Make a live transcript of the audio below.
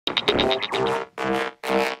How's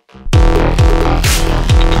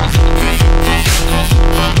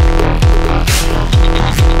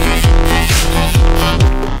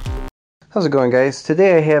it going, guys?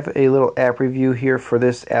 Today I have a little app review here for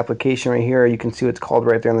this application right here. You can see what it's called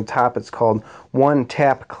right there on the top. It's called One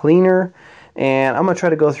Tap Cleaner, and I'm going to try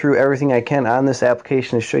to go through everything I can on this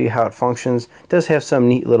application to show you how it functions. It does have some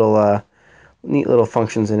neat little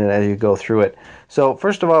functions in it as you go through it. So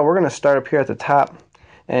first of all, we're going to start up here at the top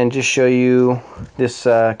and just show you this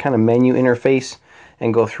kind of menu interface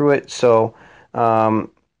and go through it. So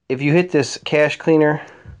if you hit this cache cleaner,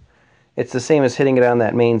 it's the same as hitting it on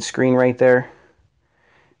that main screen right there,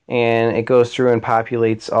 and it goes through and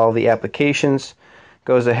populates all the applications,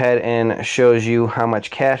 goes ahead and shows you how much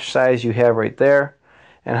cache size you have right there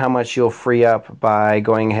and how much you'll free up by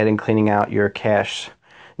going ahead and cleaning out your cache.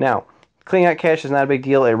 Now, cleaning out cache is not a big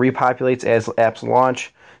deal. It repopulates as apps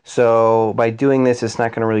launch, so by doing this it's not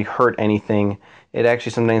going to really hurt anything. It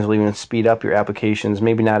actually sometimes will even speed up your applications,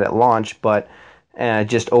 maybe not at launch, but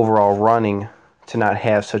just overall running, to not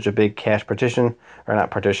have such a big cache partition, or not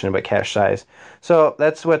partition, but cache size. So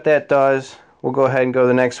that's what that does. We'll go ahead and go to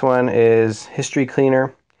the next one, is History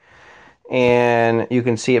Cleaner. And you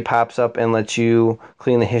can see it pops up and lets you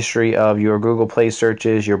clean the history of your Google Play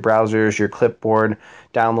searches, your browsers, your clipboard,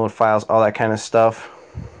 download files, all that kind of stuff.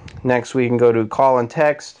 Next we can go to Call and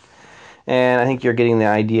Text. And I think you're getting the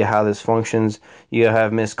idea how this functions. You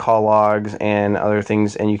have missed call logs and other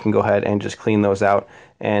things, and you can go ahead and just clean those out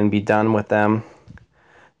and be done with them.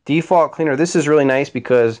 Default Cleaner. This is really nice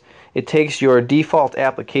because it takes your default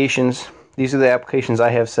applications. These are the applications I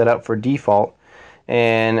have set up for default,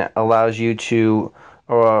 and allows you to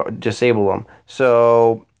disable them.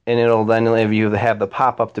 So, and it'll then let you have the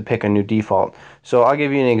pop-up to pick a new default. So I'll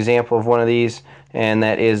give you an example of one of these, and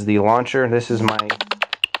that is the launcher. This is my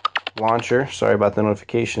launcher. Sorry about the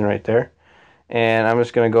notification right there. And I'm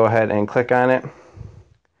just going to go ahead and click on it.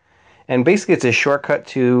 And basically it's a shortcut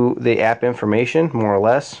to the app information, more or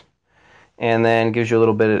less. And then gives you a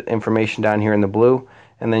little bit of information down here in the blue.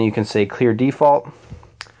 And then you can say clear default.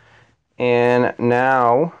 And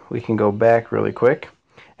now we can go back really quick.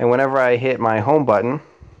 And whenever I hit my home button,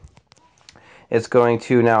 it's going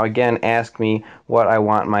to now again ask me what I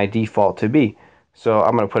want my default to be. So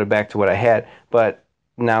I'm going to put it back to what I had. But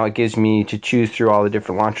now it gives me to choose through all the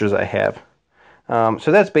different launchers I have.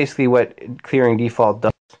 So that's basically what clearing default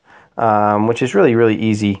does. Which is really, really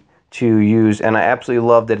easy to use, and I absolutely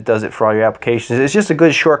love that it does it for all your applications. It's just a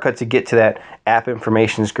good shortcut to get to that app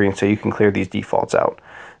information screen so you can clear these defaults out.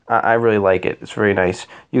 I really like it. It's very nice.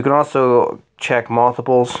 You can also check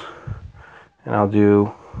multiples, and I'll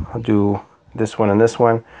do this one and this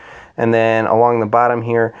one, and then along the bottom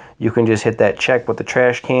here you can just hit that check with the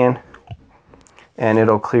trash can, and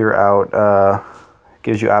it'll clear out.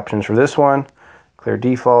 Gives you options for this one, clear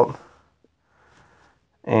default.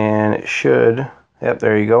 And it should, yep,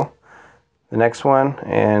 there you go. The next one,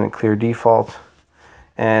 and clear default.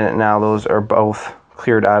 And now those are both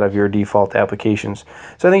cleared out of your default applications.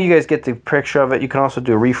 So I think you guys get the picture of it. You can also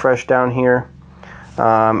do a refresh down here.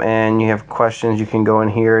 And you have questions, you can go in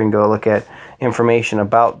here and go look at information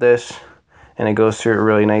about this. And it goes through it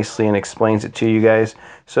really nicely and explains it to you guys.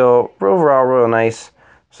 So overall, real nice.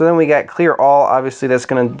 So then we got clear all. Obviously, that's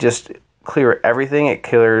going to just clear everything. It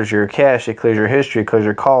clears your cache, it clears your history, it clears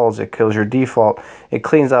your calls, it clears your default. It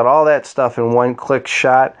cleans out all that stuff in one click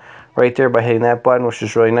shot right there by hitting that button, which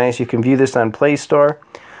is really nice. You can view this on Play Store.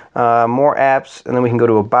 More apps, and then we can go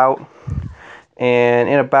to About. And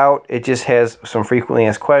in About, it just has some frequently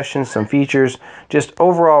asked questions, some features, just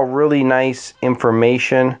overall really nice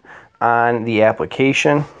information on the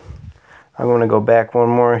application. I'm going to go back one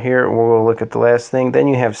more here. We'll look at the last thing. Then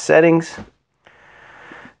you have Settings.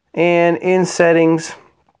 And in Settings,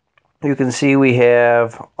 you can see we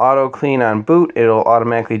have Auto Clean on boot. It'll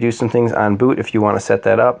automatically do some things on boot if you want to set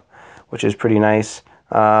that up, which is pretty nice.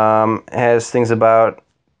 It has things about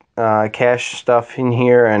cache stuff in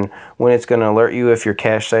here and when it's going to alert you if your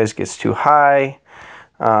cache size gets too high.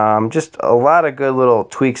 Just a lot of good little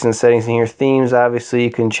tweaks and settings in here. Themes, obviously,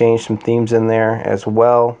 you can change some themes in there as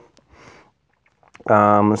well.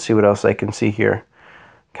 Let's see what else I can see here.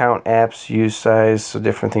 Count apps, use size, so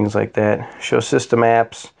different things like that. Show system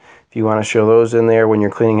apps, if you want to show those in there when you're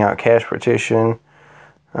cleaning out cache partition.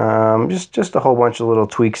 Just a whole bunch of little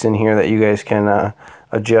tweaks in here that you guys can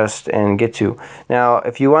adjust and get to. Now,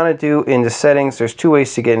 if you want to do into settings, there's two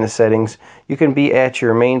ways to get into settings. You can be at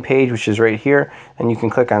your main page, which is right here, and you can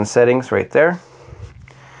click on settings right there.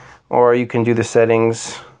 Or you can do the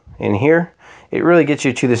settings in here. It really gets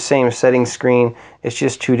you to the same settings screen. It's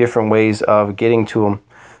just two different ways of getting to them.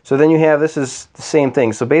 So then you have, this is the same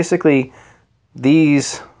thing. So basically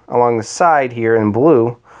these along the side here in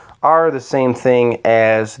blue are the same thing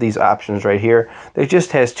as these options right here. It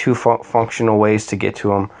just has two functional ways to get to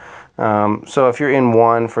them. So if you're in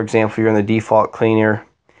one, for example, you're in the default cleaner,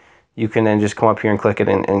 you can then just come up here and click it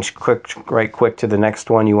and click right quick to the next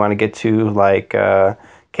one you want to get to, like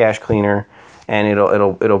cache cleaner, and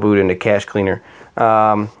it'll boot into cache cleaner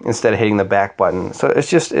instead of hitting the back button. So it's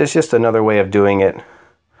just another way of doing it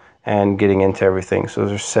and getting into everything. So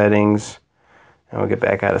there's settings, and we'll get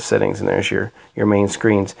back out of settings, and there's your main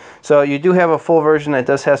screens. So you do have a full version that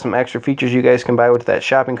does have some extra features you guys can buy with that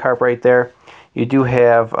shopping cart right there. You do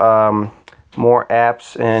have more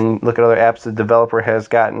apps, and look at other apps the developer has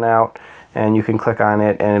gotten out, and you can click on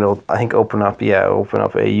it and it'll, I think, open up a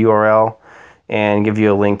URL and give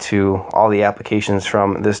you a link to all the applications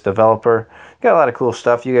from this developer. Got a lot of cool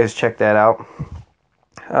stuff. You guys check that out.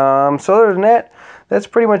 So other than that, that's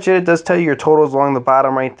pretty much it. It does tell you your totals along the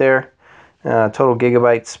bottom right there, total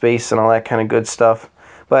gigabyte space and all that kind of good stuff.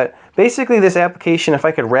 But basically this application, if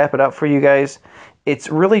I could wrap it up for you guys, it's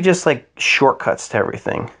really just like shortcuts to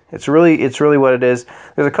everything. It's really what it is.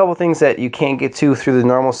 There's a couple things that you can't get to through the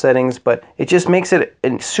normal settings, but it just makes it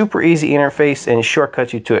a super easy interface and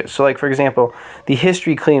shortcuts you to it. So like, for example, the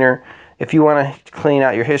history cleaner, if you want to clean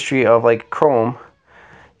out your history of like Chrome,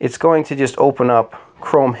 it's going to just open up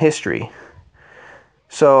Chrome history.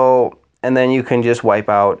 So, and then you can just wipe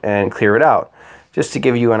out and clear it out. Just to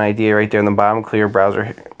give you an idea right there in the bottom, clear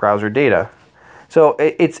browser data. So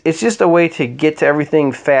it's just a way to get to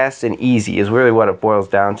everything fast and easy is really what it boils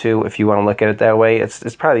down to. If you want to look at it that way, it's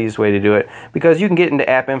probably the easiest way to do it, because you can get into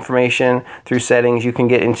app information through settings. You can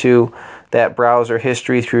get into that browser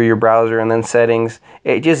history through your browser and then settings.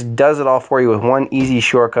 It just does it all for you with one easy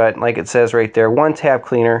shortcut. Like it says right there, one tab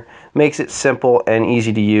cleaner, makes it simple and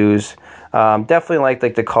easy to use. Definitely like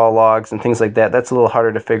the call logs and things like that. That's a little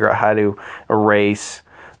harder to figure out how to erase.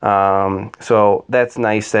 So that's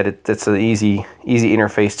nice that it's an easy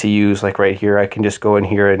interface to use. Like right here, I can just go in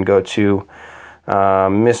here and go to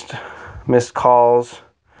missed calls.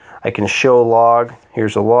 I can show log.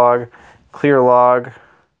 Here's a log, clear log,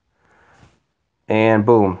 and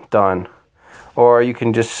boom, done. Or you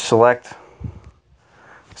can just select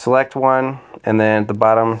one, and then at the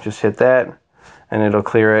bottom just hit that, and it'll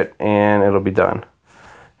clear it and it'll be done.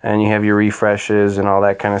 And you have your refreshes and all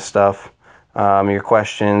that kind of stuff. Your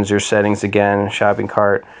questions, your settings again, shopping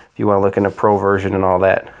cart, if you want to look in the pro version and all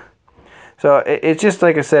that. So it's just,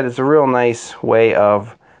 like I said, it's a real nice way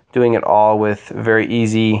of doing it all with very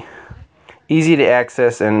easy to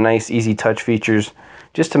access and nice easy touch features,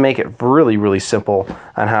 just to make it really simple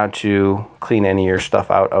on how to clean any of your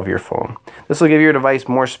stuff out of your phone. This will give your device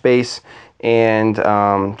more space and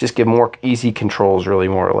just give more easy controls, really,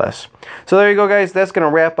 more or less. So there you go, guys. That's going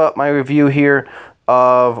to wrap up my review here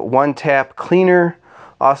of One Tap Cleaner.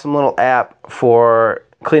 Awesome little app for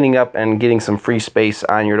cleaning up and getting some free space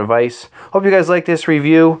on your device. Hope you guys like this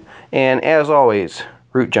review, and as always,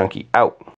 Root Junkie out.